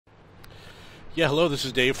Yeah, hello, this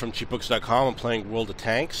is Dave from cheapbooks.com. I'm playing World of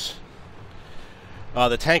Tanks.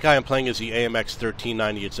 The tank I am playing is the AMX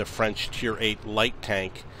 1390. It's a French Tier 8 light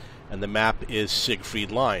tank, and the map is Siegfried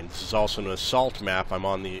Line. This is also an assault map. I'm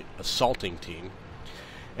on the assaulting team.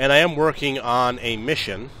 And I am working on a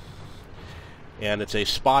mission, and it's a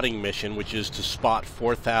spotting mission, which is to spot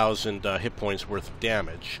 4,000 hit points worth of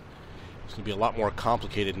damage. It's going to be a lot more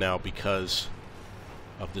complicated now because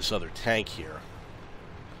of this other tank here.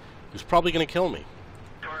 Who's probably going to kill me.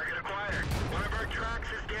 Target acquired. One of our tracks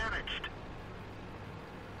is damaged.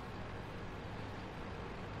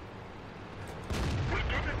 We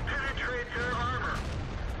didn't penetrate their armor.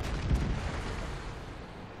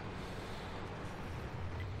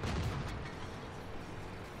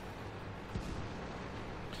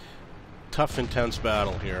 Tough, intense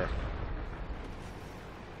battle here.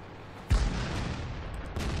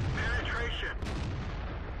 Penetration.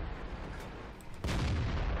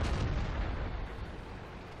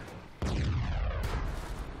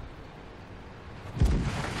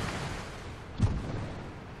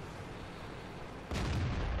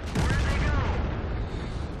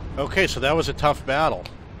 Okay, so that was a tough battle.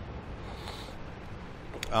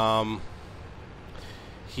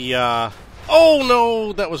 Oh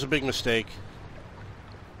no, that was a big mistake.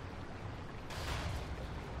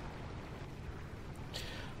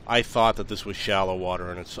 I thought that this was shallow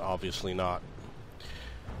water, and it's obviously not.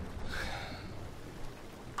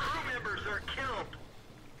 Crew members are killed.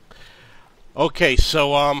 Okay,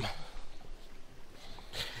 so,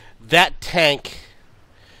 that tank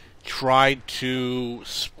tried to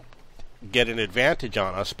get an advantage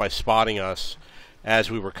on us by spotting us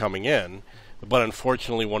as we were coming in. But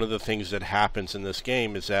unfortunately, one of the things that happens in this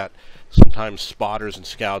game is that sometimes spotters and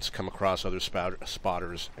scouts come across other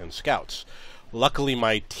spotters and scouts. Luckily,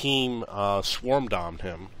 my team swarm-domed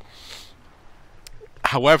him.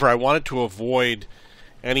 However, I wanted to avoid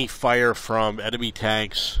any fire from enemy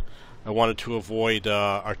tanks. I wanted to avoid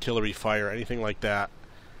artillery fire, anything like that.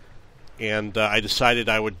 And I decided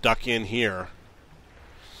I would duck in here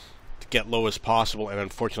to get low as possible. And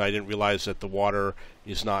unfortunately, I didn't realize that the water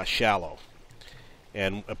is not shallow.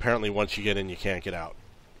 And apparently once you get in, you can't get out.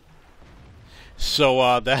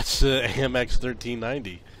 So that's the AMX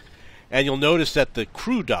 1390. And you'll notice that the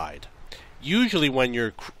crew died. Usually when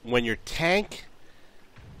your tank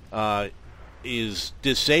is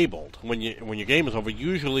disabled, when your game is over,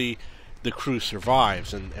 usually the crew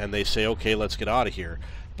survives and they say, okay, let's get out of here.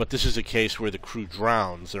 But this is a case where the crew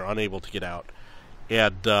drowns. They're unable to get out.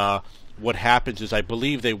 And what happens is I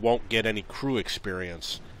believe they won't get any crew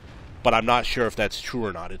experience. But I'm not sure if that's true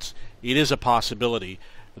or not. It is a possibility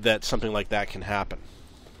that something like that can happen.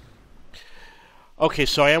 Okay,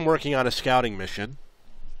 so I am working on a scouting mission.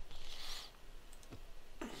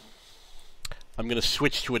 I'm going to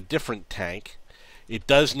switch to a different tank. It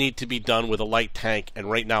does need to be done with a light tank, and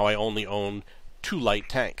right now I only own 2 light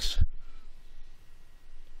tanks.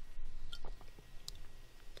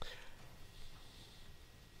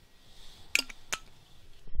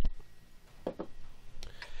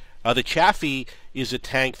 The Chaffee is a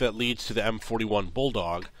tank that leads to the M41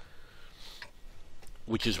 Bulldog,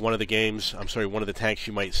 which is one of the tanks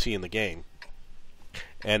you might see in the game.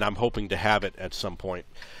 And I'm hoping to have it at some point.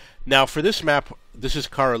 Now, for this map, this is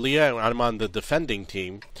Karelia, and I'm on the defending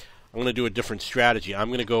team. I'm going to do a different strategy. I'm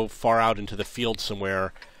going to go far out into the field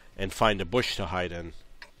somewhere and find a bush to hide in.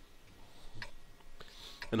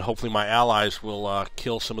 And hopefully my allies will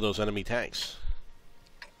kill some of those enemy tanks.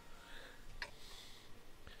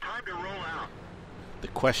 Time to roll out. The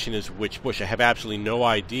question is which bush. I have absolutely no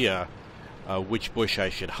idea which bush I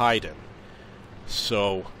should hide in.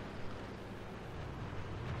 So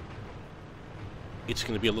it's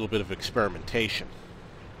going to be a little bit of experimentation.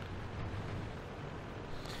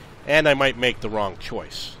 And I might make the wrong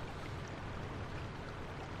choice.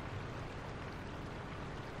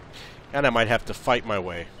 And I might have to fight my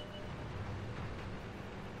way.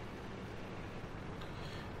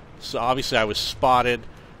 So obviously I was spotted.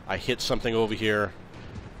 I hit something over here.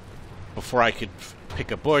 Before I could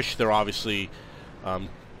pick a bush, they're obviously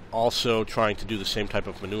also trying to do the same type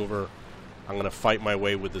of maneuver. I'm going to fight my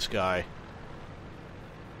way with this guy.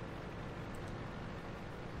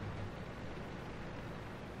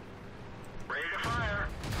 Ready to fire.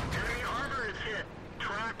 Enemy armor is hit.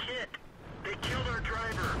 Track hit. They killed our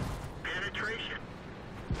driver. Penetration.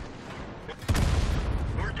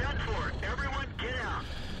 We're done for. Everyone get out.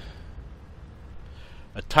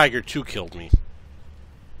 A Tiger 2 killed me.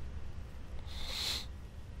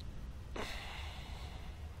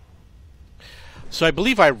 So I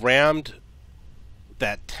believe I rammed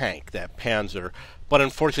that tank, that Panzer, but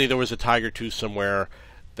unfortunately there was a Tiger 2 somewhere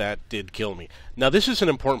that did kill me. Now this is an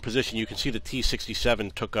important position. You can see the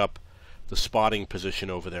T-67 took up the spotting position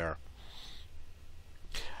over there.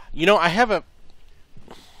 You know, I have a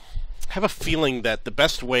feeling that the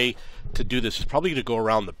best way to do this is probably to go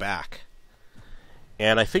around the back.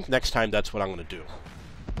 And I think next time that's what I'm going to do.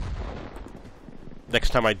 Next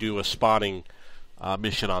time I do a spotting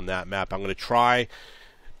mission on that map, I'm going to try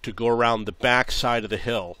to go around the back side of the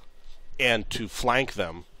hill and to flank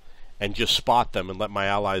them and just spot them and let my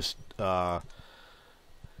allies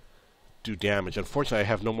do damage. Unfortunately, I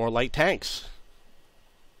have no more light tanks.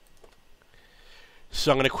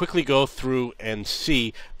 So I'm going to quickly go through and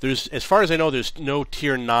see. There's, as far as I know, there's no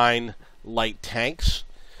Tier 9 light tanks.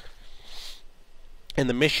 And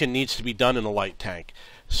the mission needs to be done in a light tank.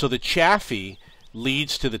 So the Chaffee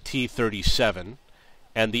leads to the T-37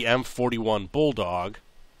 and the M41 Bulldog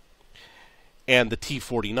and the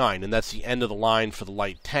T-49, and that's the end of the line for the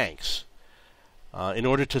light tanks. In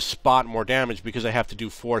order to spot more damage, because I have to do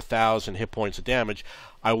 4,000 hit points of damage,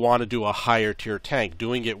 I want to do a higher tier tank.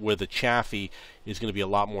 Doing it with a Chaffee is going to be a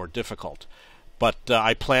lot more difficult. But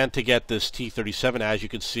I plan to get this T-37. As you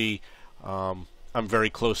can see, I'm very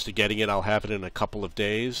close to getting it. I'll have it in a couple of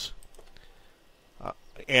days.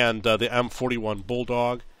 And the M41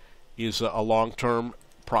 Bulldog is a long-term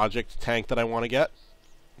project tank that I want to get.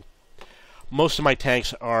 Most of my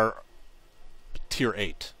tanks are Tier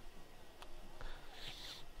 8.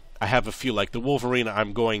 I have a few, like the Wolverine,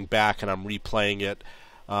 I'm going back and I'm replaying it.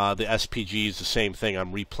 The SPGs, the same thing.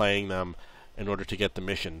 I'm replaying them in order to get the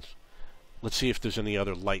missions. Let's see if there's any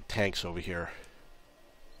other light tanks over here.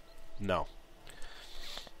 No.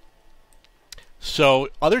 So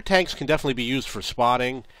other tanks can definitely be used for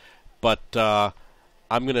spotting, but I'm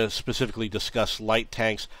going to specifically discuss light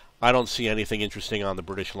tanks. I don't see anything interesting on the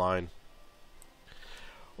British line.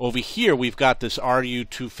 Over here we've got this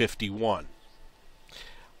RU-251.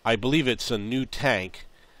 I believe it's a new tank,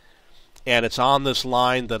 and it's on this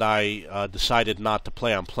line that I decided not to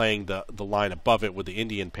play. I'm playing the line above it with the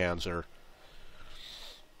Indian Panzer.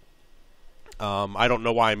 I don't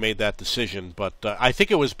know why I made that decision, but I think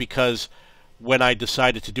it was because when I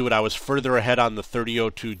decided to do it, I was further ahead on the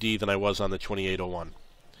 3002D than I was on the 2801.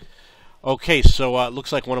 Okay, so it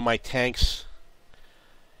looks like one of my tanks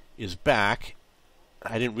is back.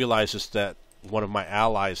 I didn't realize this, that one of my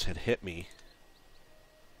allies had hit me,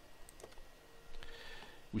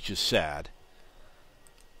 which is sad.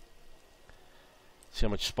 See how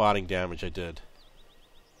much spotting damage I did.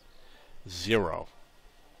 0.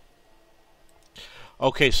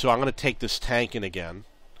 Okay, so I'm going to take this tank in again.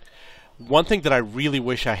 One thing that I really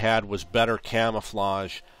wish I had was better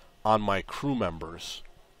camouflage on my crew members.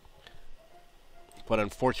 But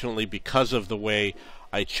unfortunately, because of the way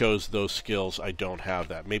I chose those skills, I don't have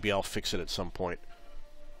that. Maybe I'll fix it at some point.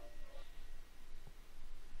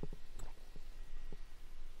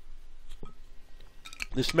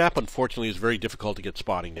 This map, unfortunately, is very difficult to get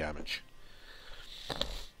spotting damage.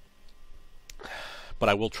 But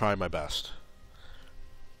I will try my best.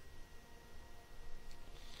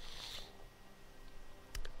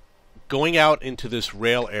 Going out into this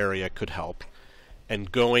rail area could help.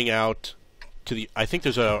 And going out to the... I think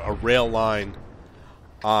there's a rail line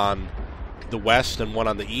on the west and one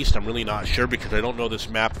on the east. I'm really not sure because I don't know this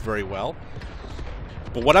map very well.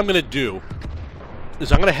 But what I'm going to do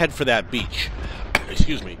is I'm going to head for that beach.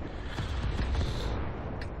 Excuse me.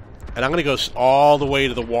 And I'm going to go all the way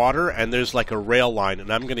to the water, and there's like a rail line,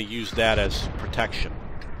 and I'm going to use that as protection.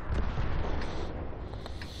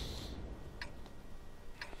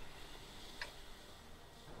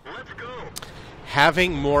 Let's go.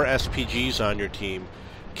 Having more SPGs on your team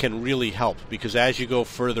can really help, because as you go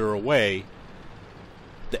further away,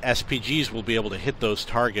 the SPGs will be able to hit those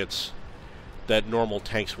targets that normal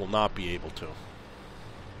tanks will not be able to.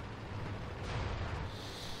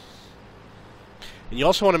 And you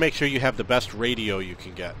also want to make sure you have the best radio you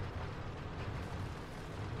can get,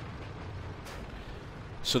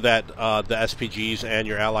 so that the SPGs and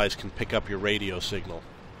your allies can pick up your radio signal.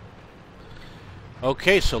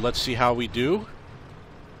 Okay, so let's see how we do.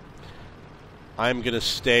 I'm going to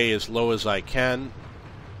stay as low as I can.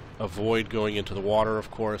 Avoid going into the water, of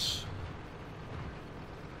course.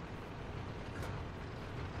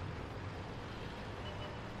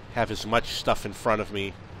 Have as much stuff in front of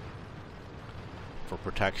me for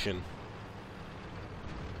protection.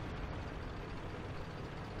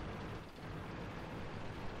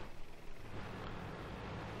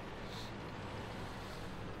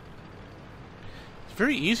 It's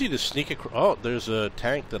very easy to sneak across. Oh, there's a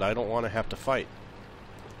tank that I don't want to have to fight.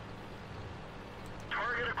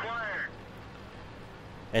 Target acquired.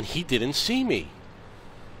 And he didn't see me.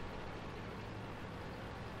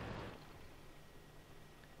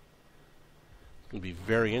 It'll be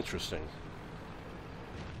very interesting.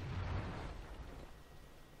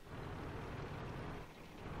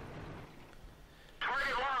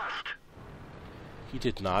 Target lost. He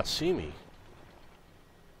did not see me.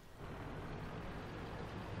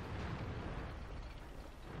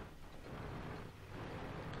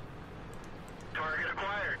 Target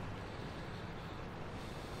acquired.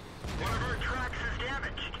 One of our tracks is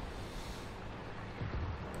damaged.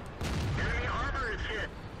 Enemy armor is hit.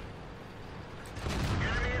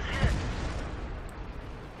 Enemy is hit.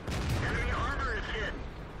 Enemy armor is hit.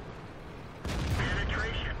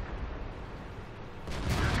 Penetration.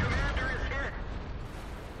 The commander is hit.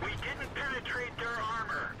 We didn't penetrate their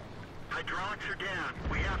armor. Hydraulics are down.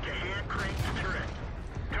 We have to hand crank the turret.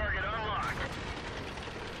 Target unlocked.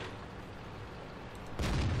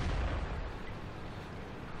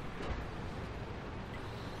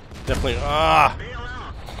 Definitely. Bail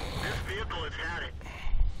out. This vehicle has had it.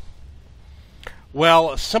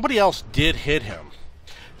 Well, somebody else did hit him.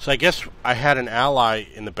 So I guess I had an ally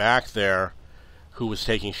in the back there who was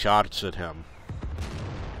taking shots at him.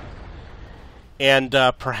 And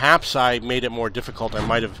perhaps I made it more difficult. I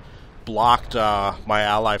might have blocked my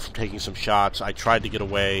ally from taking some shots. I tried to get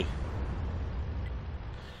away.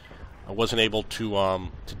 I wasn't able to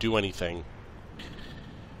do anything.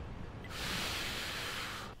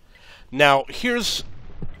 Now, here's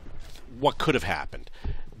what could have happened.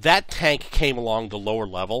 That tank came along the lower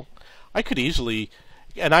level. I could easily,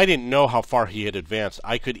 and I didn't know how far he had advanced,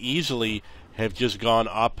 I could easily have just gone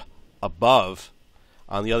up above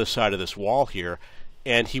on the other side of this wall here,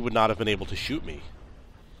 and he would not have been able to shoot me.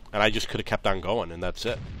 And I just could have kept on going, and that's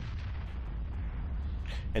it.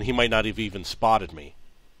 And he might not have even spotted me.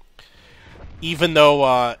 Even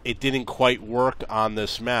though it didn't quite work on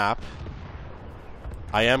this map,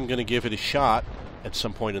 I am going to give it a shot at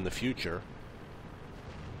some point in the future.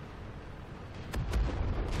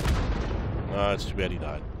 It's too bad he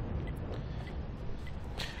died.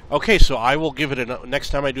 Okay, so I will give it a... Next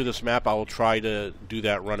time I do this map, I will try to do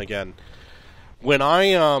that run again. When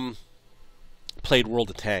I played World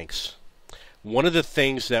of Tanks, one of the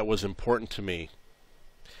things that was important to me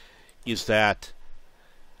is that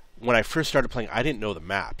when I first started playing, I didn't know the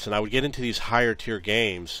maps. And I would get into these higher tier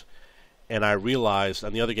games, and I realized,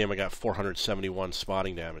 on the other game I got 471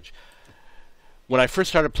 spotting damage. When I first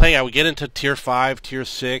started playing, I would get into Tier 5, Tier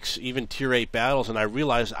 6, even Tier 8 battles, and I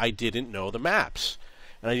realized I didn't know the maps.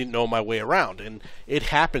 And I didn't know my way around. And it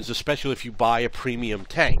happens, especially if you buy a premium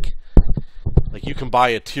tank. Like, you can buy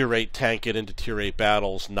a Tier 8 tank, get into Tier 8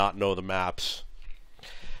 battles, not know the maps.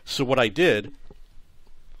 So what I did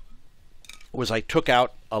was I took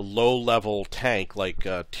out a low-level tank, like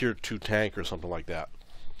a Tier 2 tank or something like that.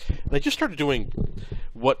 And I just started doing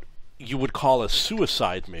what you would call a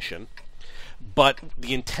suicide mission, but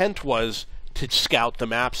the intent was to scout the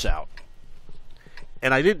maps out.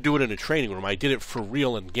 And I didn't do it in a training room. I did it for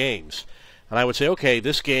real in games. And I would say, okay,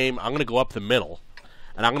 this game, I'm going to go up the middle,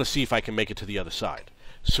 and I'm going to see if I can make it to the other side.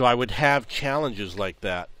 So I would have challenges like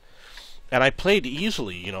that. And I played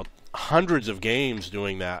easily, you know, hundreds of games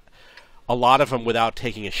doing that. A lot of them without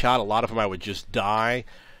taking a shot. A lot of them I would just die.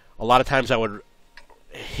 A lot of times I would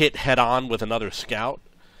hit head-on with another scout.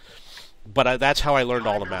 But that's how I learned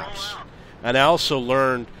all the maps. And I also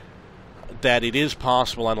learned that it is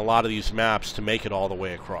possible on a lot of these maps to make it all the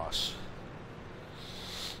way across.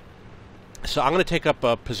 So I'm going to take up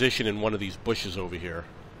a position in one of these bushes over here.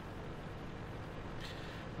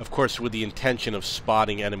 Of course, with the intention of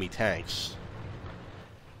spotting enemy tanks.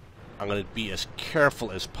 I'm going to be as careful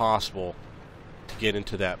as possible to get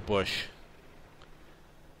into that bush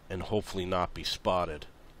and hopefully not be spotted.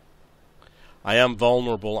 I am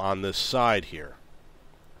vulnerable on this side here.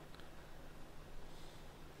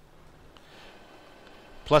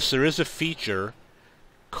 Plus, there is a feature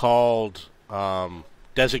called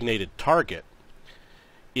designated target.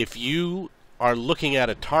 If you are looking at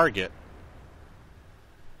a target,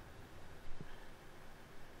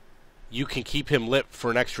 you can keep him lit for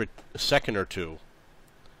an extra second or two.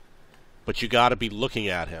 But you got to be looking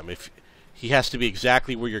at him. If he has to be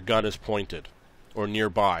exactly where your gun is pointed or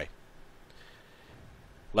nearby.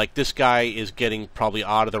 Like this guy is getting probably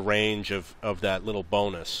out of the range of that little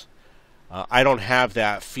bonus. I don't have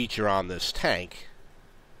that feature on this tank.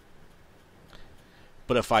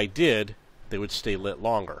 But if I did, they would stay lit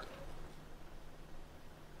longer.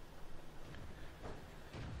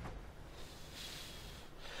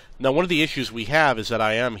 Now, one of the issues we have is that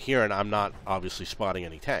I am here and I'm not obviously spotting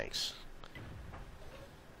any tanks.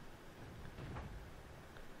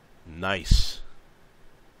 Nice.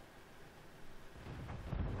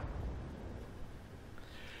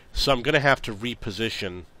 So I'm going to have to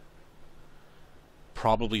reposition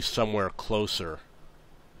probably somewhere closer.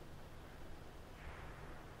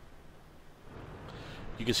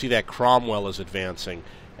 You can see that Cromwell is advancing,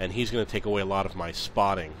 and he's going to take away a lot of my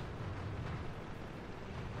spotting.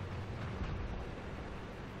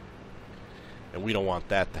 And we don't want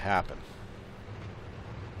that to happen.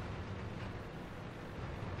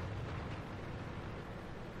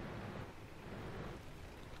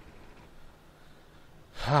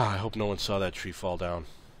 I hope no one saw that tree fall down.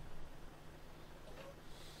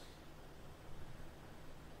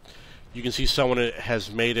 You can see someone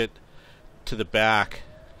has made it to the back.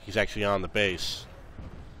 He's actually on the base.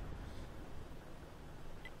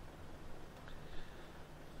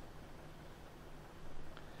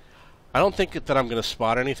 I don't think that I'm going to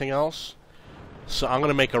spot anything else, so I'm going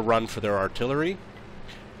to make a run for their artillery,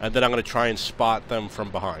 and then I'm going to try and spot them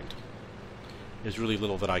from behind. There's really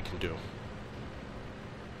little that I can do.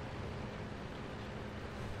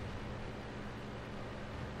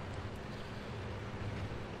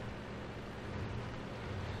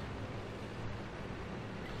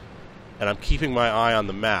 And I'm keeping my eye on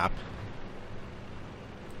the map.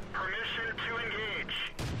 Permission to engage.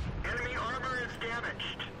 Enemy armor is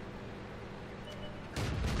damaged.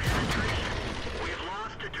 Penetration. We've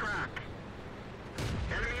lost a track.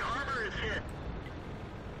 Enemy armor is hit.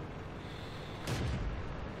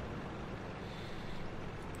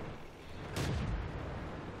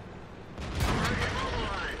 Target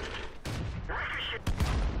mobilized. Ricochet.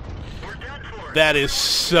 We're done for. That is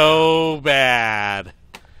so bad.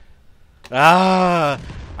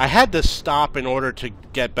 I had to stop in order to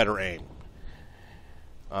get better aim.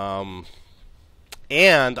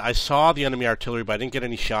 And I saw the enemy artillery, but I didn't get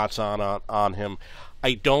any shots on him.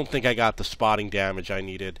 I don't think I got the spotting damage I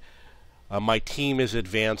needed. My team is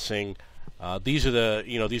advancing. These are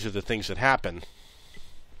the things that happen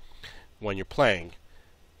when you're playing.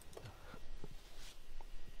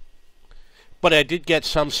 But I did get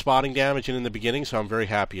some spotting damage in the beginning, so I'm very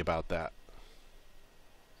happy about that.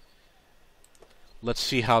 Let's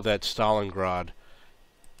see how that Stalingrad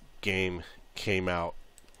game came out.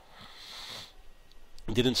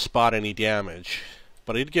 Didn't spot any damage,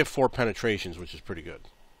 but I did get 4 penetrations, which is pretty good.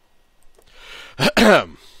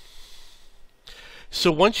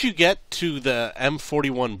 So once you get to the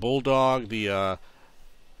M41 Bulldog,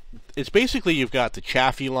 it's basically you've got the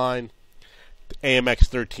Chaffee line, the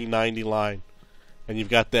AMX 1390 line, and you've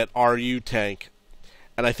got that RU tank.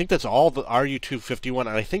 And I think that's all the RU-251, and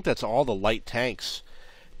I think that's all the light tanks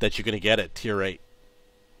that you're going to get at Tier 8.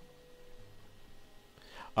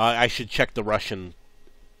 I should check the Russian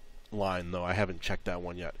line, though. I haven't checked that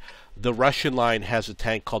one yet. The Russian line has a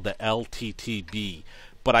tank called the LT15,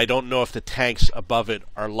 but I don't know if the tanks above it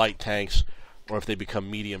are light tanks or if they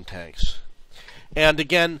become medium tanks. And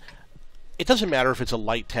again, it doesn't matter if it's a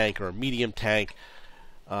light tank or a medium tank.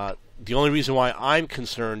 The only reason why I'm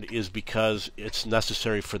concerned is because it's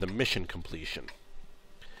necessary for the mission completion,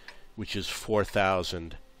 which is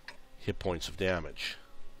 4,000 hit points of damage.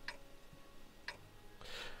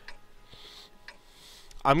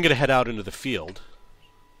 I'm going to head out into the field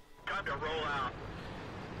Time to roll out.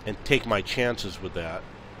 and take my chances with that.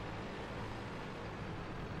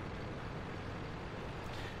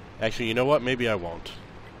 Actually, you know what? Maybe I won't.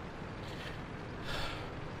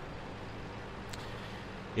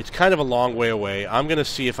 It's kind of a long way away. I'm going to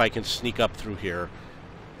see if I can sneak up through here.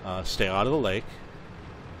 Stay out of the lake.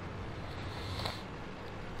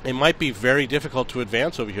 It might be very difficult to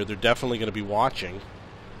advance over here. They're definitely going to be watching.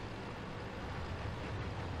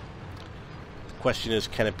 The question is,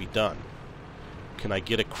 can it be done? Can I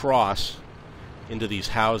get across into these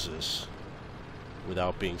houses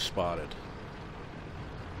without being spotted?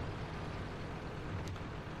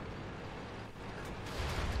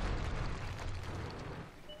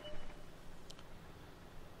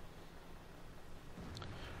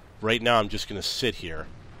 Right now, I'm just going to sit here.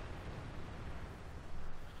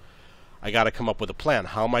 I got to come up with a plan.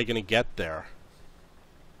 How am I going to get there?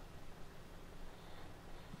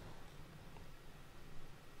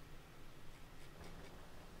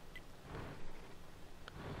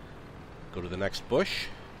 Go to the next bush.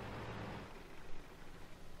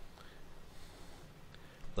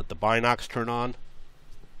 Let the binocs turn on.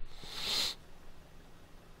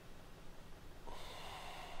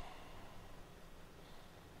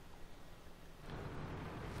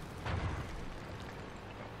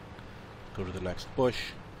 Go to the next bush.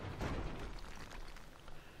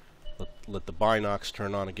 Let the binocs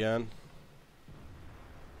turn on again.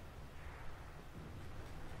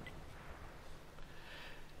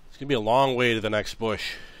 It's going to be a long way to the next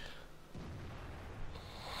bush.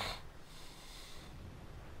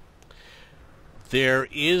 There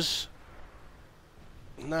is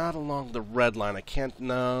Not along the red line. I can't...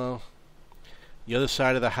 No. The other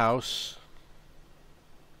side of the house.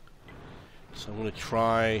 So I'm going to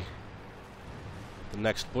try the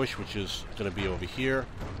next bush, which is going to be over here.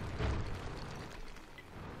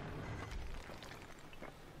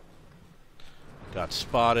 Got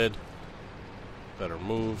spotted. Better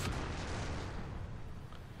move.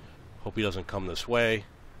 Hope he doesn't come this way.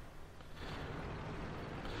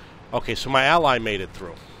 Okay, so my ally made it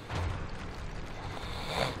through.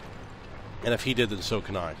 And if he did, then so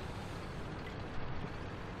can I.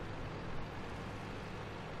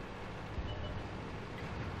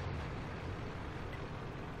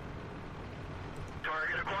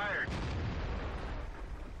 Target acquired.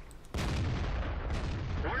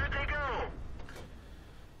 Where'd they go?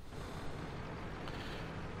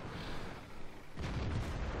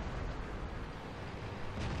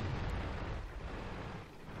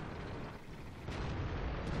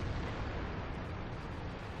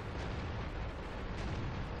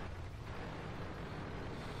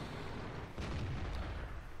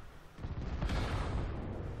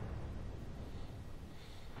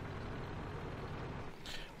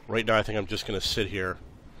 Right now, I think I'm just going to sit here.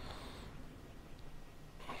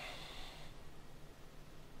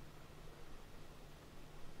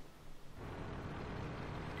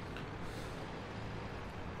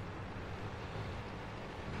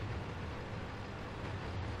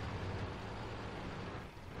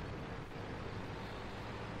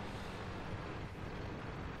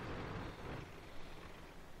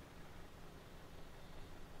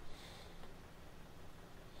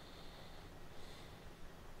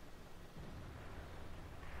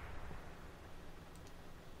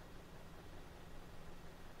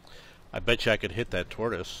 I bet you I could hit that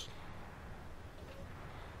tortoise.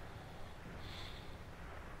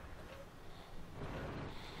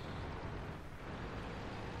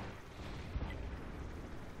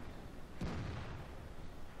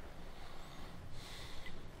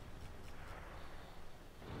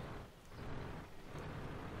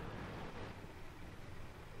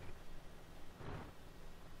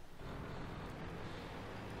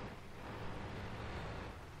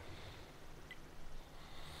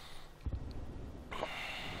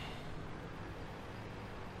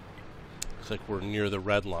 Looks like we're near the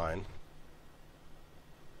red line.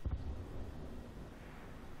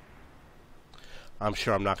 I'm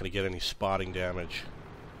sure I'm not going to get any spotting damage.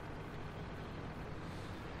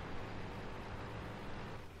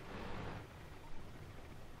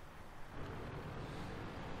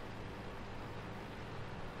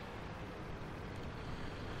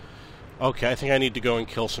 Okay, I think I need to go and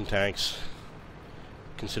kill some tanks.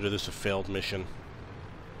 Consider this a failed mission.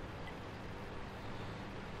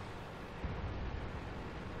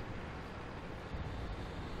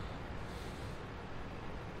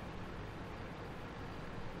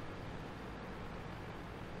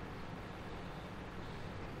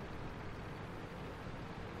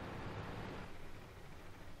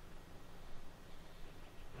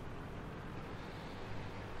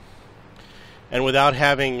 And without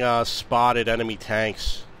having spotted enemy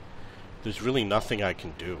tanks, there's really nothing I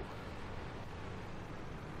can do.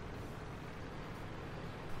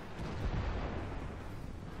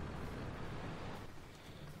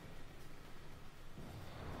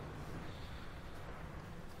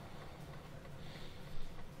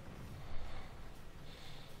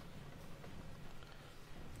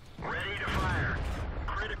 Ready to fire.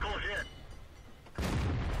 Critical hit.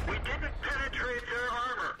 We didn't penetrate their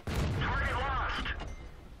armor. Target lost.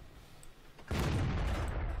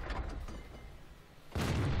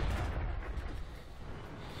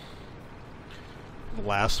 The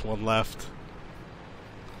last one left.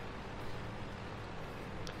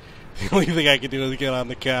 The only thing I can do is get on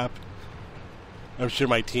the cap. I'm sure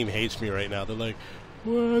my team hates me right now. They're like,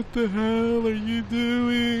 what the hell are you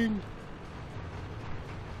doing?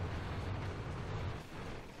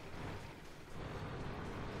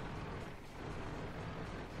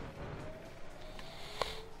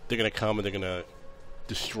 They're going to come and they're going to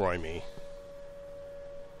destroy me.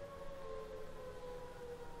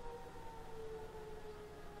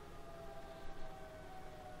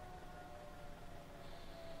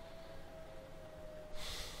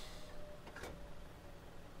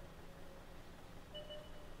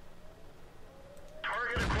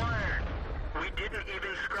 Target acquired. We didn't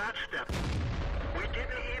even scratch them. We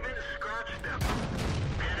didn't even scratch them.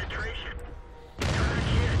 Penetration. Target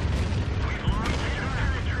hit. We've lost to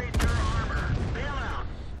penetrate their armor. Bailout.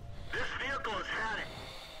 This vehicle has had it.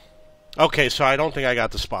 Okay, so I don't think I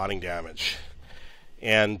got the spotting damage.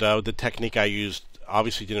 And the technique I used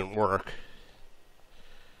obviously didn't work.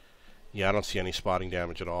 Yeah, I don't see any spotting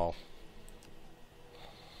damage at all.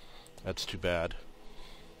 That's too bad.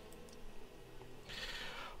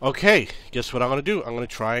 Okay, guess what I'm going to do? I'm going to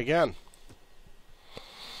try again.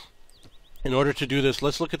 In order to do this,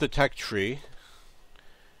 let's look at the tech tree.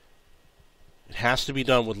 It has to be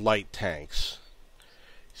done with light tanks.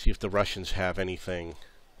 See if the Russians have anything.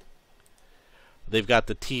 They've got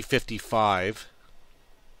the T-55,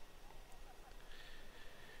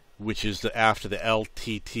 which is after the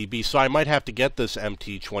LT15. So I might have to get this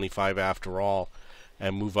MT-25 after all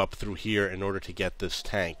and move up through here in order to get this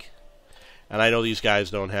tank. And I know these guys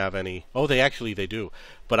don't have any. Oh, they do.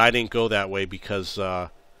 But I didn't go that way because I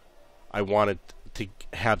wanted to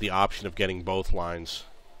have the option of getting both lines.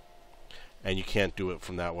 And you can't do it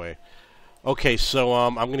from that way. Okay, so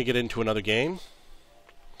I'm going to get into another game.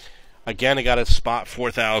 Again, I got to spot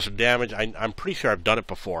 4,000 damage. I'm pretty sure I've done it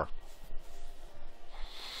before.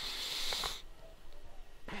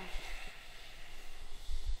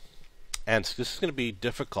 And this is going to be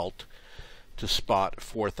difficult to spot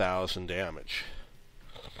 4,000 damage.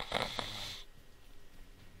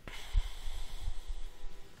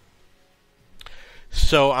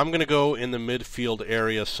 So I'm going to go in the midfield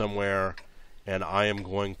area somewhere, and I am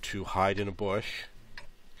going to hide in a bush.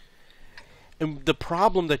 And the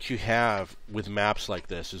problem that you have with maps like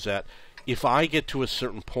this is that if I get to a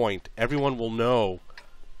certain point, everyone will know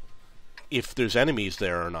if there's enemies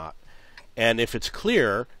there or not. And if it's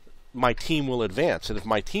clear, my team will advance. And if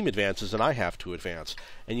my team advances, then I have to advance.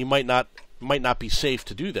 And you might not be safe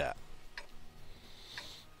to do that.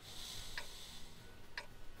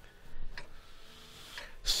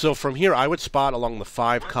 So from here, I would spot along the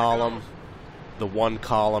 5 column, the 1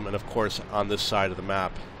 column, and of course on this side of the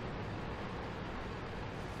map.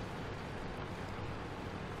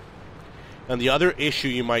 And the other issue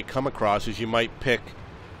you might come across is you might pick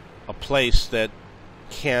a place that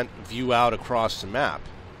can't view out across the map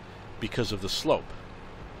because of the slope.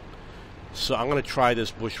 So I'm going to try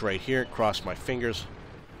this bush right here, cross my fingers,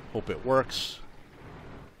 hope it works.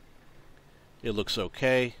 It looks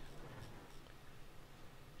okay.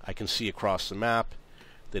 I can see across the map.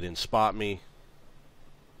 They didn't spot me.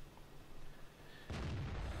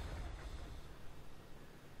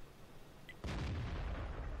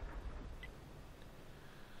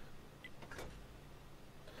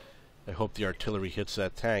 I hope the artillery hits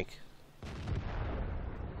that tank.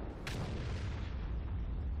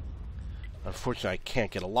 Unfortunately, I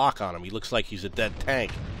can't get a lock on him. He looks like he's a dead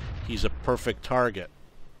tank. He's a perfect target.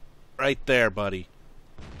 Right there, buddy.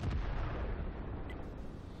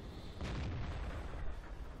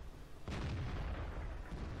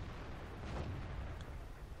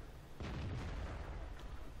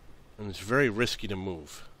 And it's very risky to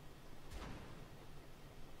move.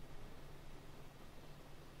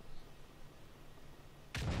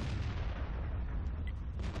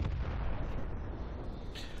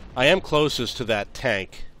 I am closest to that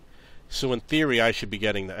tank, so in theory I should be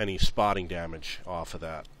getting any spotting damage off of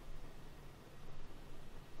that.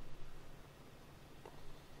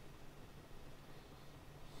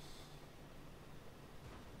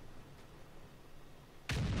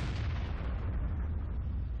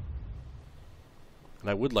 And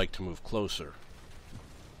I would like to move closer,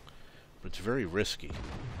 but it's very risky.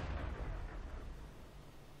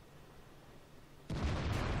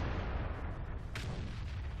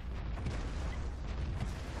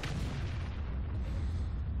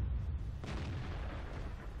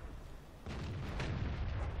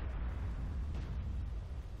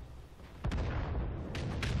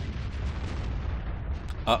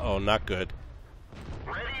 Uh-oh, not good.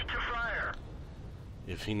 Ready to fire.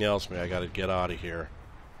 If he nails me, I gotta get out of here.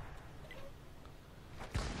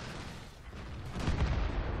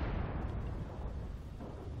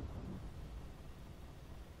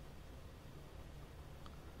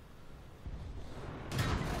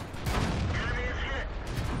 Enemy is hit.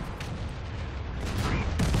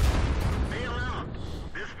 Bail out.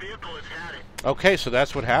 This vehicle has had it. Okay, so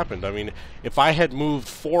that's what happened. I mean, if I had moved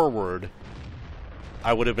forward,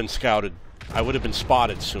 I would have been scouted. I would have been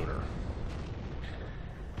spotted sooner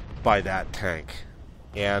by that tank,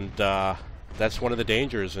 and that's one of the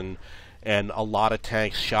dangers. And a lot of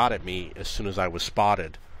tanks shot at me as soon as I was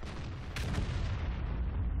spotted.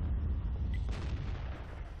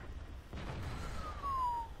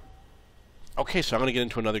 Okay, so I'm going to get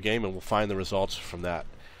into another game, and we'll find the results from that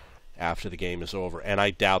after the game is over. And I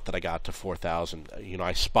doubt that I got to 4,000. You know,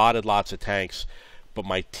 I spotted lots of tanks, but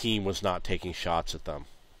my team was not taking shots at them.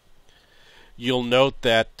 You'll note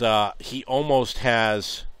that he almost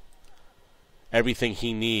has everything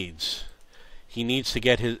he needs. He needs to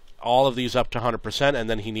get all of these up to 100%, and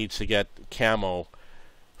then he needs to get camo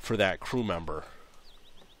for that crew member.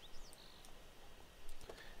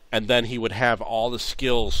 and then he would have all the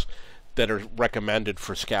skills that are recommended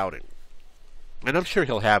for scouting. And I'm sure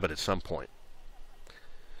he'll have it at some point.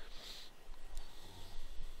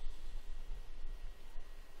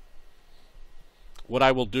 What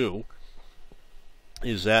I will do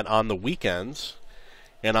is that on the weekends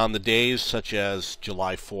and on the days such as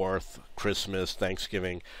July 4th, Christmas,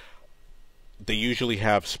 Thanksgiving, they usually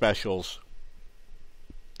have specials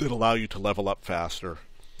that allow you to level up faster.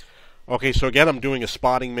 Okay, so again, I'm doing a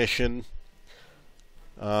spotting mission.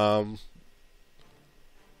 A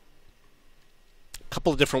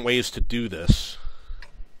couple of different ways to do this.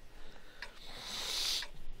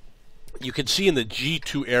 You can see in the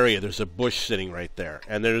G2 area there's a bush sitting right there,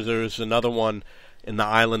 and there's another one in the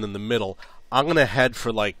island in the middle. I'm going to head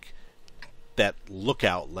for like that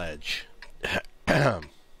lookout ledge. At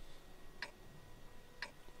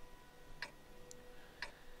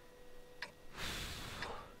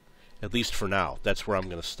least for now. That's where I'm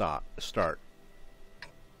going to start. Let's go.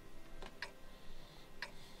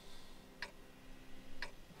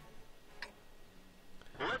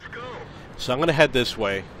 So I'm going to head this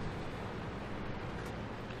way.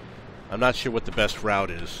 I'm not sure what the best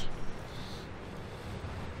route is.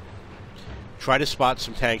 Try to spot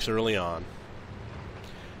some tanks early on.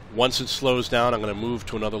 Once it slows down, I'm going to move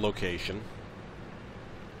to another location.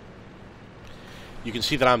 You can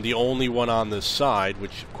see that I'm the only one on this side,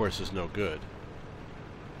 which of course is no good.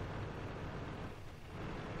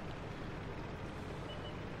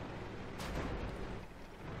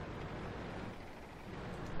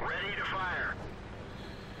 Ready to fire.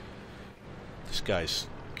 This guy's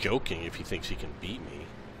joking if he thinks he can beat me.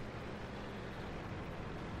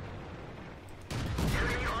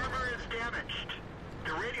 Enemy armor is damaged.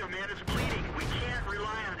 The radio man is bleeding. We can't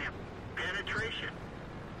rely on him. Penetration.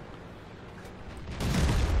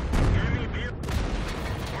 Enemy vehicle.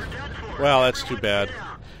 We're done for. Well, that's too Everyone bad. get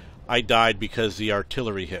out. I died because the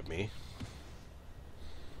artillery hit me.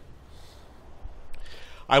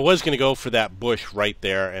 I was going to go for that bush right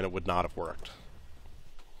there, and it would not have worked.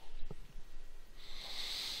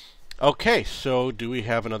 Okay, so do we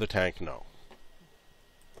have another tank? No.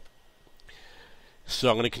 So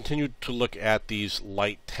I'm going to continue to look at these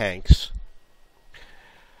light tanks.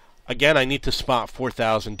 Again, I need to spot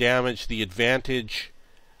 4,000 damage. The advantage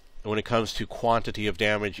when it comes to quantity of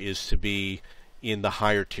damage is to be in the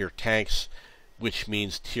higher tier tanks, which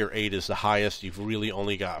means tier 8 is the highest. You've really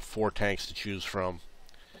only got 4 tanks to choose from.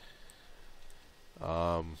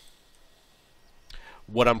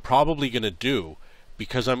 What I'm probably going to do,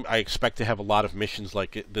 because I expect to have a lot of missions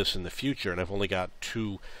like this in the future, and I've only got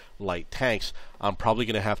 2 light tanks, I'm probably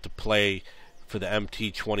going to have to play for the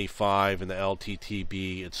MT25 and the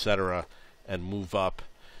LTTB, etc., and move up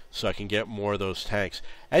so I can get more of those tanks.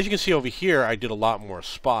 As you can see over here, I did a lot more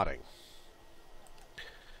spotting.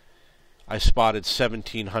 I spotted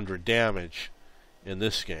 1,700 damage in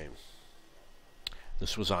this game.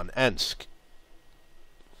 This was on Ensk.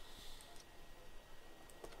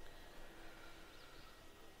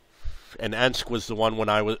 And Ensk was the one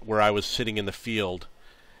where I was sitting in the field,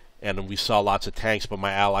 and we saw lots of tanks, but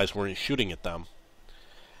my allies weren't shooting at them.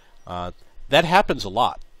 That happens a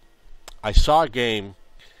lot. I saw a game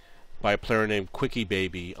by a player named Quickie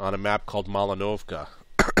Baby on a map called Malinovka,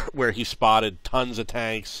 where he spotted tons of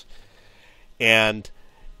tanks, and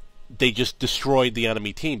they just destroyed the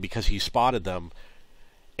enemy team because he spotted them.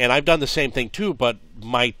 And I've done the same thing too, but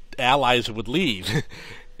my allies would leave.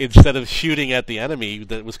 Instead of shooting at the enemy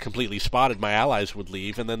that was completely spotted, my allies would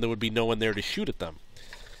leave, and then there would be no one there to shoot at them.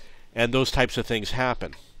 And those types of things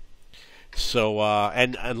happen. So,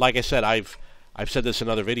 and like I said, I've said this in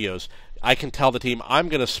other videos. I can tell the team, I'm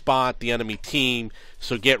going to spot the enemy team,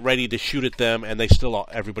 so get ready to shoot at them, and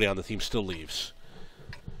everybody on the team still leaves.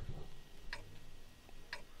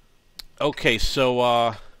 Okay,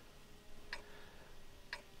 so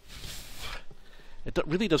it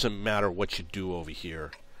really doesn't matter what you do over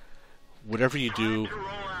here. Whatever you do,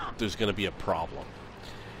 there's going to be a problem.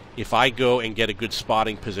 If I go and get a good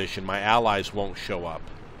spotting position, my allies won't show up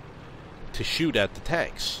to shoot at the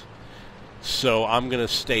tanks. So I'm going to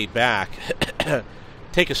stay back,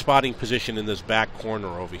 take a spotting position in this back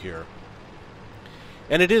corner over here.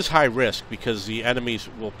 And it is high risk because the enemies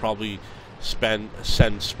will probably send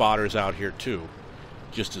spotters out here too,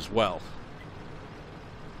 just as well.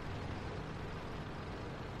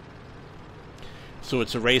 So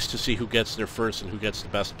it's a race to see who gets there first and who gets the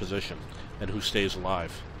best position and who stays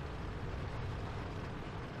alive.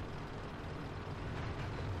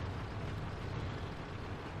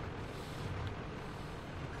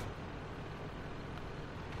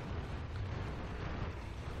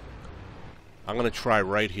 I'm going to try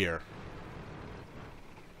right here.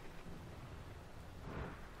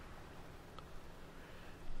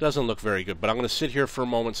 Doesn't look very good, but I'm going to sit here for a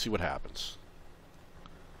moment, see what happens.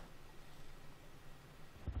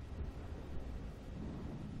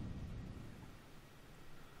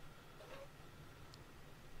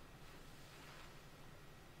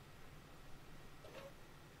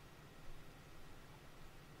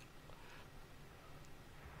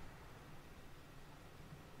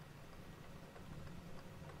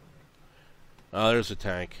 Oh, there's a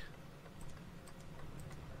tank.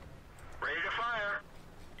 Ready to fire.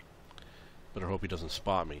 Better hope he doesn't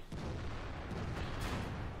spot me.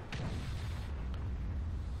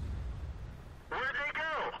 Where'd they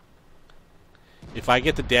go? If I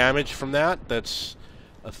get the damage from that, that's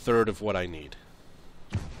a third of what I need.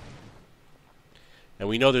 And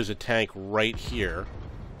we know there's a tank right here.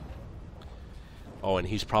 Oh, and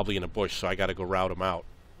he's probably in a bush, so I gotta go rout him out.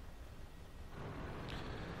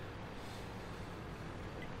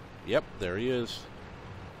 Yep, there he is.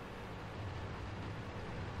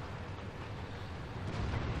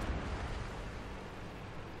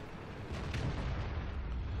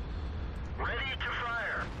 Ready to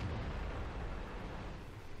fire.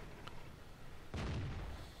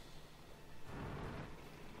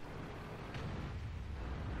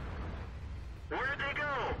 Where'd they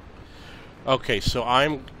go? Okay, so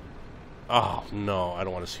I'm... Oh, no, I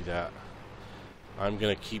don't want to see that. I'm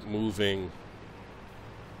gonna keep moving.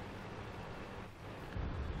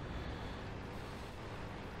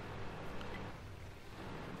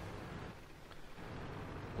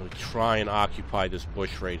 I'm going to try and occupy this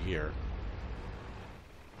bush right here.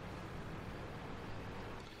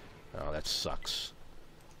 Oh, that sucks.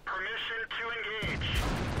 Permission to engage.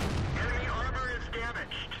 Enemy armor is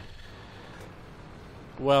damaged.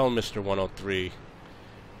 Well, Mr. 103,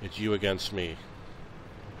 it's you against me.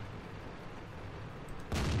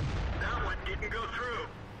 That one didn't go through.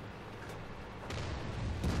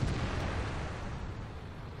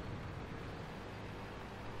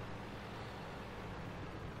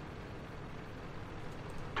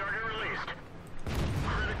 Target released.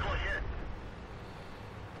 Critical hit.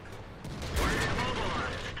 We're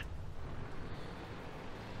immobilized.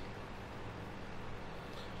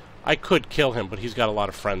 I could kill him, but he's got a lot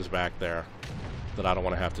of friends back there that I don't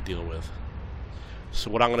want to have to deal with. So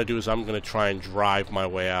what I'm going to do is I'm going to try and drive my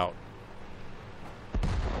way out.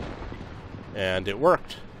 And it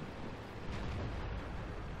worked.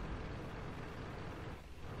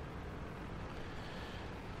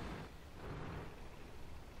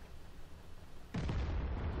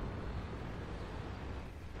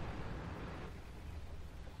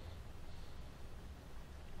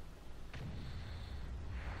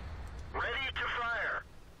 Ready to fire.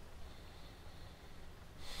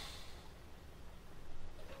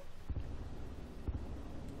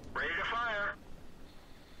 Ready to fire.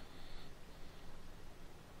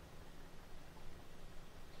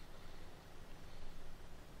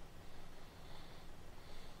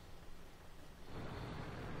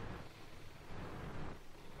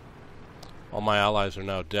 All my allies are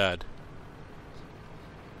now dead.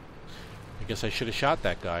 I guess I should have shot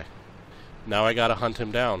that guy. Now I gotta hunt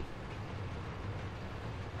him down.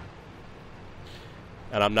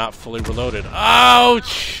 And I'm not fully reloaded.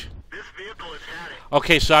 Ouch! This vehicle is had it.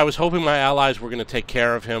 Okay, so I was hoping my allies were going to take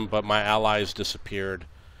care of him, but my allies disappeared.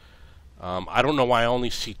 I don't know why I only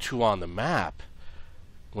see 2 on the map,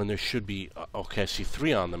 when there should be... okay, I see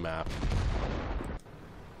 3 on the map.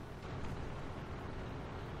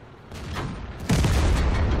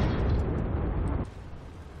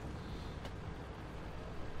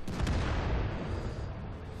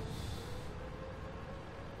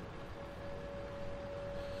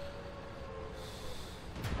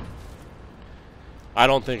 I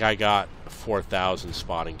don't think I got 4,000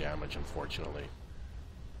 spotting damage, unfortunately.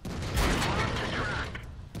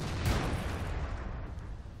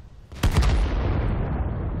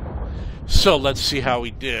 So let's see how we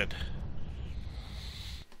did.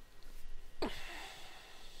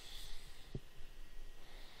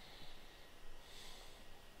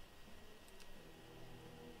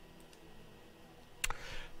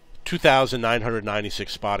 $2,996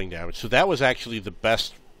 spotting damage. So that was actually the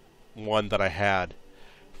best one that I had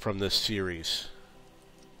from this series.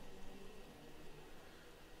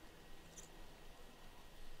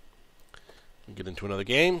 Get into another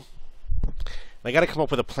game. I got to come up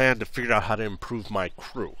with a plan to figure out how to improve my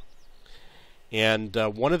crew. And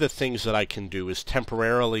one of the things that I can do is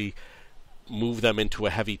temporarily move them into a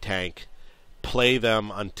heavy tank, play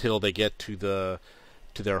them until they get to their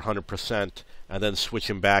 100%, and then switch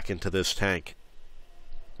them back into this tank.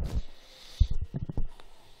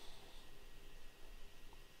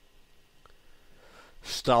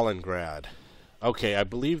 Stalingrad. Okay, I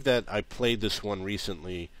believe that I played this one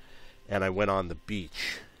recently, and I went on the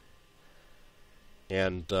beach.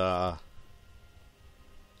 And I'm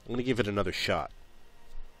going to give it another shot.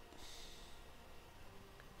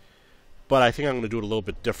 But I think I'm going to do it a little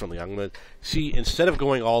bit differently. I'm going to see, instead of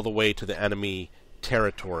going all the way to the enemy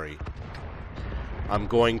territory, I'm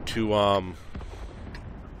going to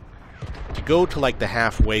go to like the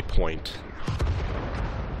halfway point.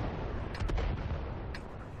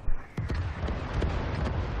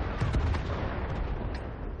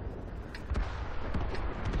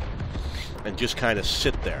 And just kind of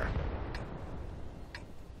sit there.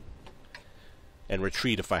 And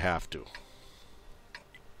retreat if I have to.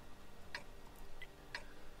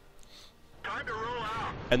 Time to roll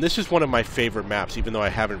out. And this is one of my favorite maps, even though I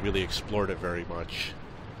haven't really explored it very much.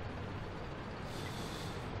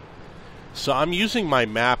 So I'm using my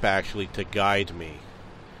map actually to guide me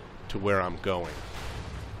to where I'm going.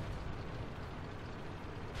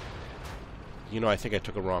 You know, I think I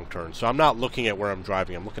took a wrong turn. So I'm not looking at where I'm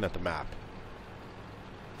driving, I'm looking at the map.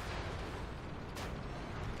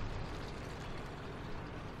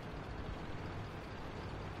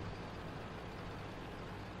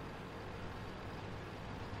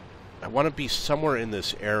 I want to be somewhere in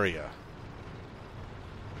this area,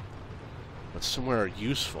 but somewhere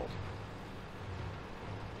useful.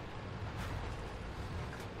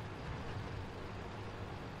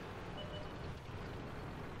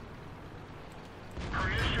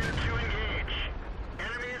 Permission to engage.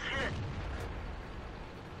 Enemy is hit.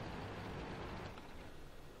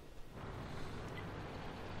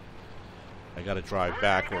 I gotta drive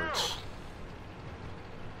backwards.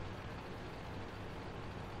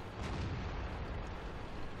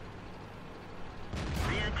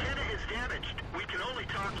 The antenna is damaged. We can only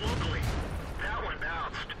talk locally. That one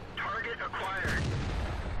bounced. Target acquired.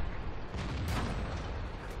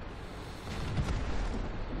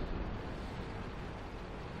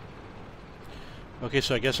 Okay,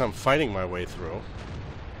 so I guess I'm fighting my way through.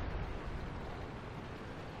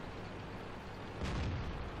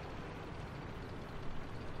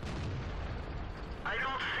 I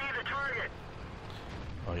don't see the target.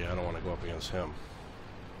 Oh yeah, I don't want to go up against him.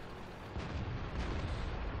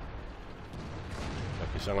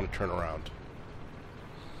 Okay, so I'm going to turn around.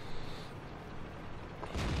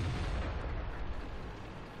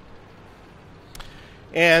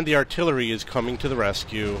 And the artillery is coming to the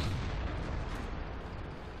rescue.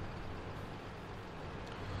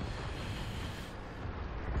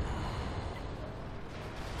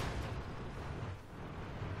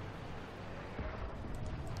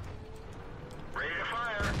 Ready to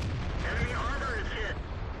fire. Enemy armor is hit.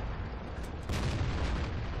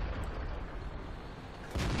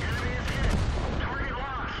 Enemy is hit. Target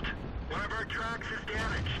lost. One of our tracks is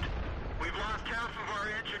damaged. We've lost half of our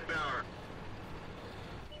engine power.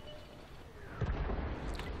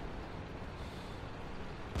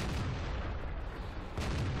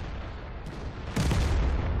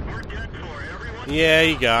 We're dead for. Everyone. Yeah,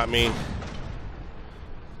 he got me. I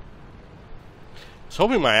was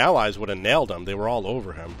hoping my allies would have nailed him. They were all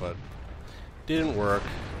over him, but didn't work.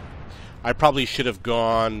 I probably should have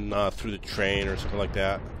gone through the train or something like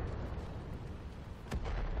that.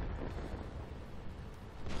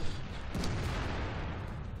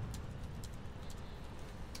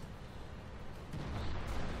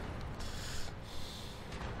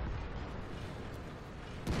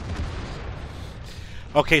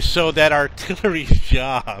 Okay, so that artillery's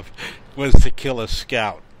job was to kill a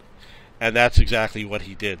scout. And that's exactly what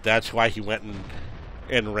he did. That's why he went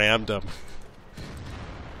and rammed him.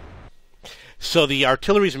 So the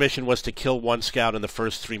artillery's mission was to kill one scout in the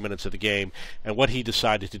first 3 minutes of the game, and what he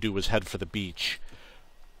decided to do was head for the beach.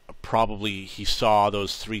 Probably he saw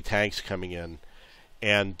those 3 tanks coming in,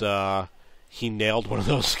 and he nailed one of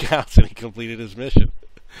those scouts and he completed his mission.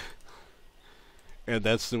 And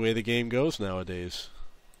that's the way the game goes nowadays.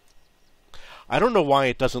 I don't know why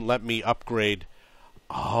it doesn't let me upgrade.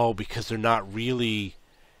 Oh, because they're not really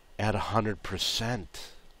at 100%.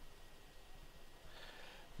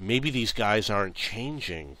 Maybe these guys aren't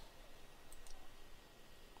changing.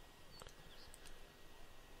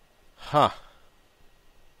 Huh.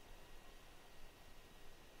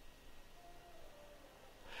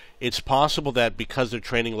 It's possible that because their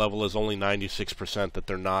training level is only 96% that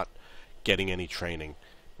they're not getting any training,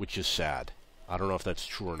 which is sad. I don't know if that's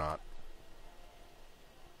true or not.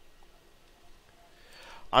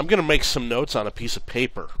 I'm going to make some notes on a piece of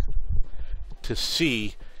paper to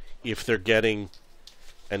see if they're getting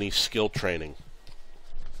any skill training.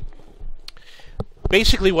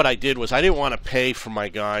 Basically what I did was I didn't want to pay for my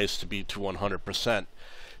guys to be to 100%.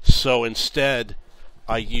 So instead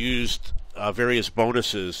I used various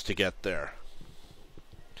bonuses to get there.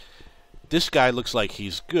 This guy looks like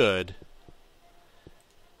he's good.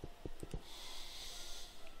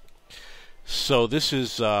 So this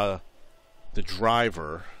is the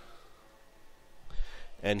driver,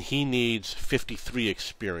 and he needs 53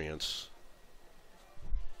 experience.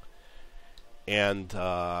 And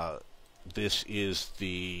this is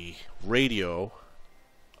the radio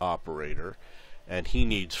operator, and he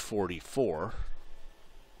needs 44.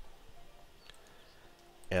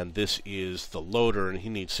 And this is the loader, and he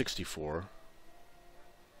needs 64.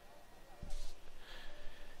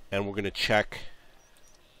 And we're going to check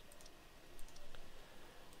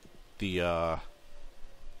the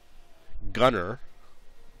gunner,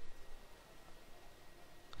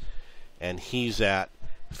 and he's at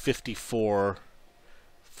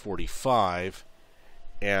 54-45,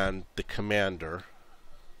 and the commander,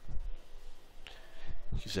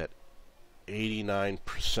 he's at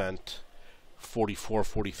 89%, 44,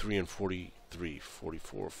 43, and 43,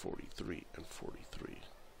 44, 43, and 43.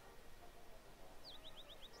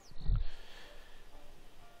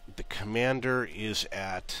 The commander is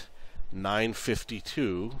at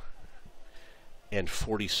 952 and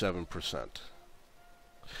 47%.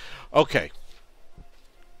 Okay.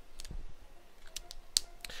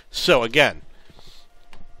 So again,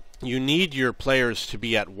 you need your players to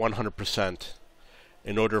be at 100%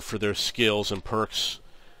 in order for their skills and perks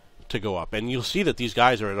to go up. And you'll see that these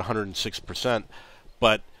guys are at 106%,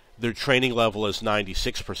 but their training level is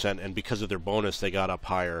 96%, and because of their bonus they got up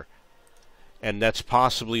higher. And that's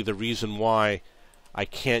possibly the reason why I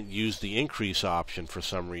can't use the increase option for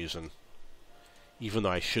some reason, even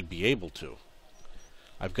though I should be able to.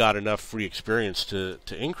 I've got enough free experience to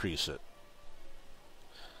increase it.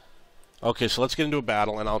 Okay, so let's get into a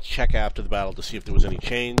battle, and I'll check after the battle to see if there was any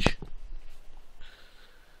change.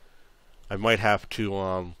 I might have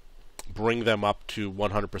to bring them up to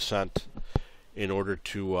 100% in order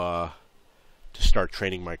to start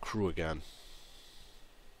training my crew again.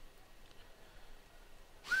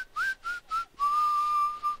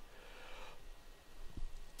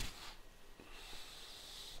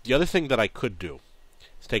 The other thing that I could do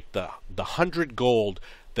is take the 100 gold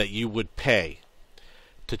that you would pay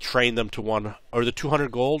to train them to one, or the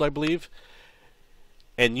 200 gold, I believe,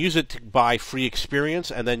 and use it to buy free experience,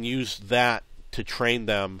 and then use that to train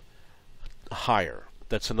them higher.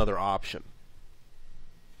 That's another option.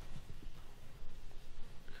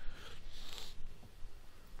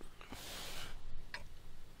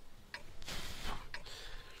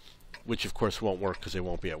 Which, of course, won't work because they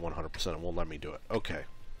won't be at 100%. It won't let me do it. Okay.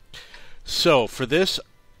 So, for this,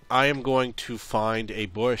 I am going to find a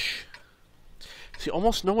bush. See,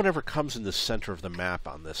 almost no one ever comes in the center of the map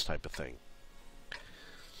on this type of thing.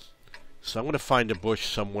 So I'm going to find a bush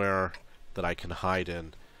somewhere that I can hide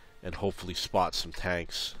in and hopefully spot some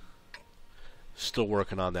tanks. Still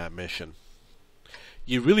working on that mission.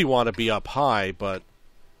 You really want to be up high, but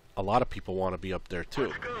a lot of people want to be up there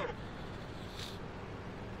too.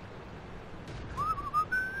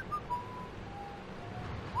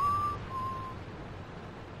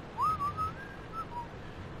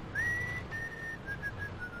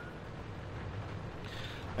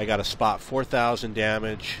 I got a spot 4,000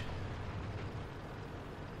 damage.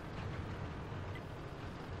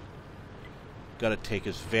 Got to take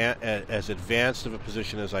as advanced of a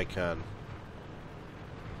position as I can.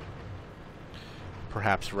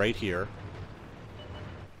 Perhaps right here.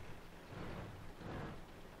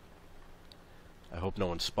 I hope no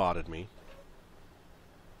one spotted me.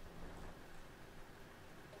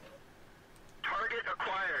 Target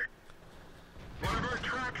acquired. One of our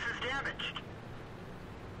tracks is damaged.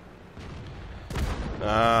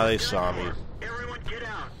 Ah, they saw me. Everyone get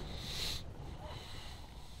out.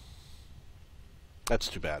 That's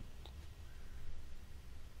too bad.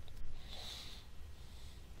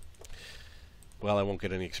 Well, I won't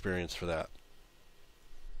get any experience for that.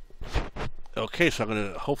 Okay, so I'm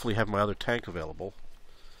going to hopefully have my other tank available.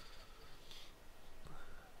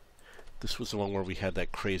 This was the one where we had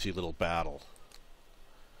that crazy little battle.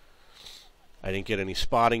 I didn't get any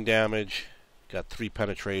spotting damage. Got 3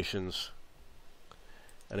 penetrations.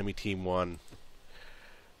 Enemy team 1.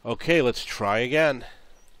 Okay, let's try again.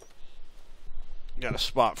 Got a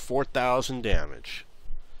spot 4,000 damage.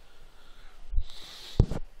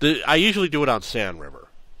 I usually do it on Sand River.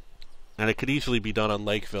 And it could easily be done on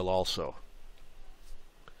Lakeville also.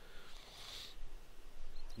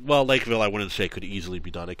 Well, Lakeville I wouldn't say could easily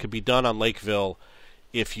be done. It could be done on Lakeville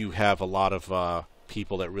if you have a lot of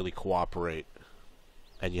people that really cooperate.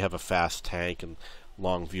 And you have a fast tank and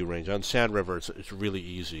long view range. On Sand River, it's really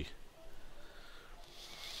easy.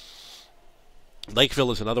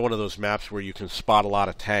 Lakeville is another one of those maps where you can spot a lot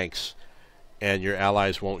of tanks and your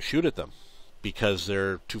allies won't shoot at them because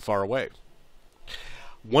they're too far away.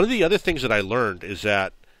 One of the other things that I learned is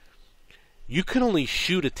that you can only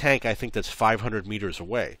shoot a tank, I think, that's 500 meters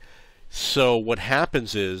away. So what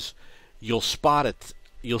happens is you'll spot it,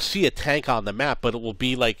 you'll see a tank on the map, but it will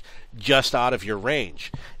be like just out of your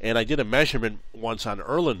range. And I did a measurement once on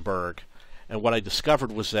Erlenberg, and what I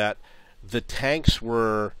discovered was that the tanks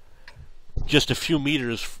were just a few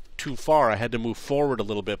meters too far. I had to move forward a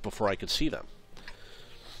little bit before I could see them.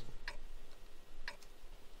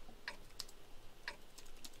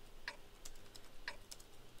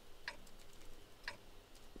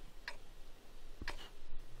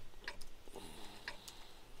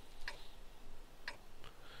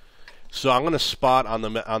 So I'm going to spot on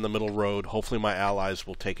the middle road. Hopefully my allies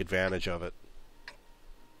will take advantage of it.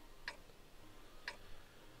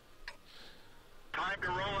 Time to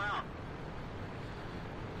roll out.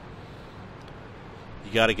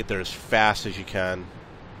 You got to get there as fast as you can.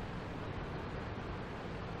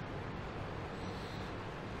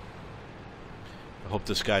 I hope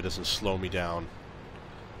this guy doesn't slow me down,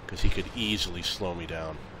 because he could easily slow me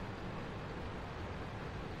down.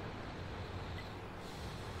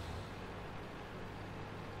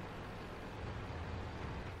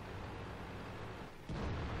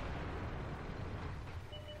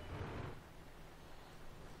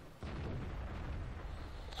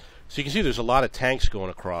 So you can see there's a lot of tanks going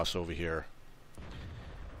across over here.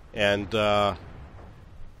 And I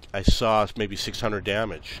saw maybe 600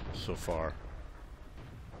 damage so far.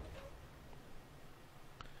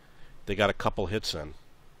 They got a couple hits in.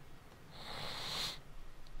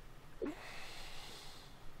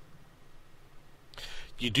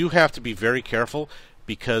 You do have to be very careful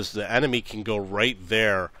because the enemy can go right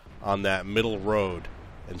there on that middle road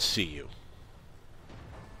and see you.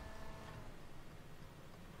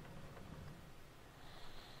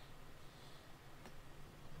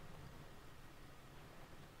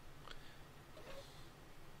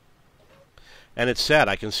 And it's sad,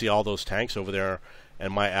 I can see all those tanks over there,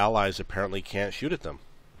 and my allies apparently can't shoot at them.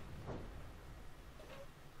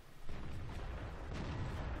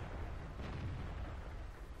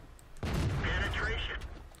 Penetration.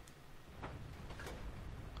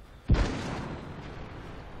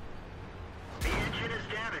 The engine is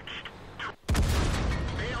damaged.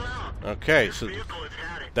 Bail out. Okay, This so vehicle is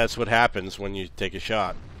had it. that's what happens when you take a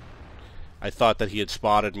shot. I thought that he had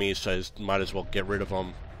spotted me, so I might as well get rid of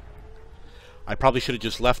him. I probably should have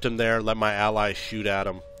just left him there, let my allies shoot at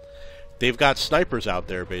him. They've got snipers out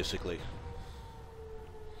there, basically.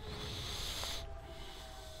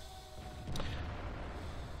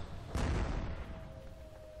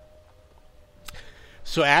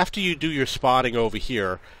 So after you do your spotting over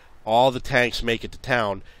here, all the tanks make it to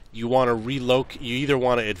town. You want to relocate. You either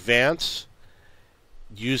want to advance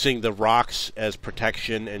using the rocks as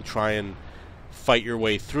protection and try and fight your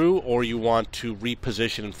way through, or you want to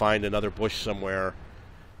reposition and find another bush somewhere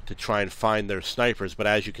to try and find their snipers. But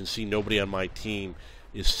as you can see, nobody on my team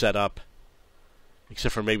is set up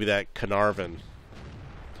except for maybe that Carnarvon.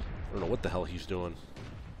 I don't know what the hell he's doing.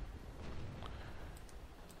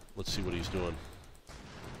 Let's see what he's doing.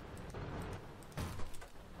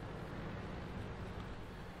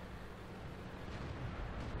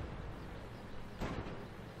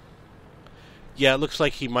 Yeah, it looks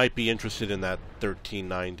like he might be interested in that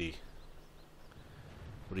 1390.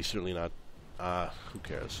 But he's certainly not. Who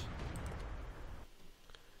cares?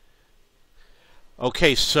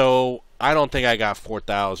 Okay, so I don't think I got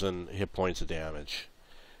 4,000 hit points of damage,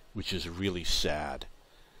 which is really sad.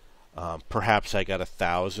 Perhaps I got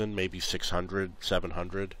 1,000, maybe 600,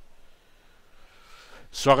 700.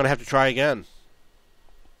 So I'm going to have to try again.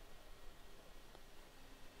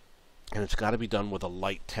 And it's got to be done with a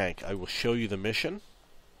light tank. I will show you the mission.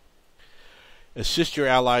 Assist your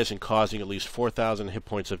allies in causing at least 4,000 hit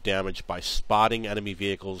points of damage by spotting enemy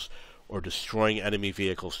vehicles or destroying enemy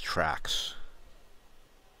vehicles' tracks.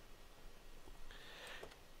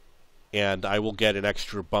 And I will get an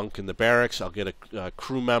extra bunk in the barracks. I'll get a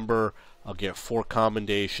crew member. I'll get 4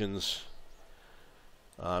 commendations.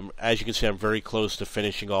 As you can see, I'm very close to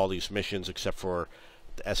finishing all these missions except for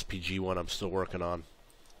the SPG one I'm still working on.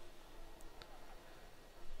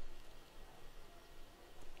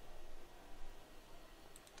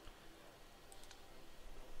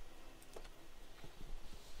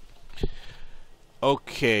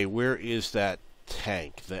 Okay, where is that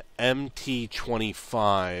tank? The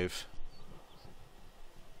LT15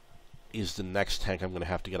 is the next tank I'm going to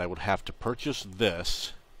have to get. I would have to purchase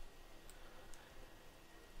this.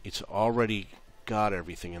 It's already got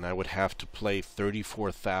everything, and I would have to pay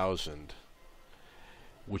 34,000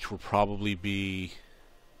 which will probably be,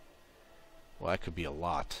 well, that could be a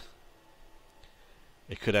lot.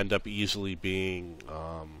 It could end up easily being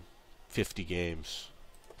 50 games.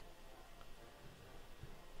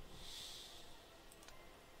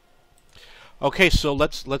 Okay, so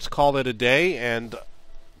let's call it a day and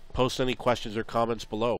post any questions or comments below.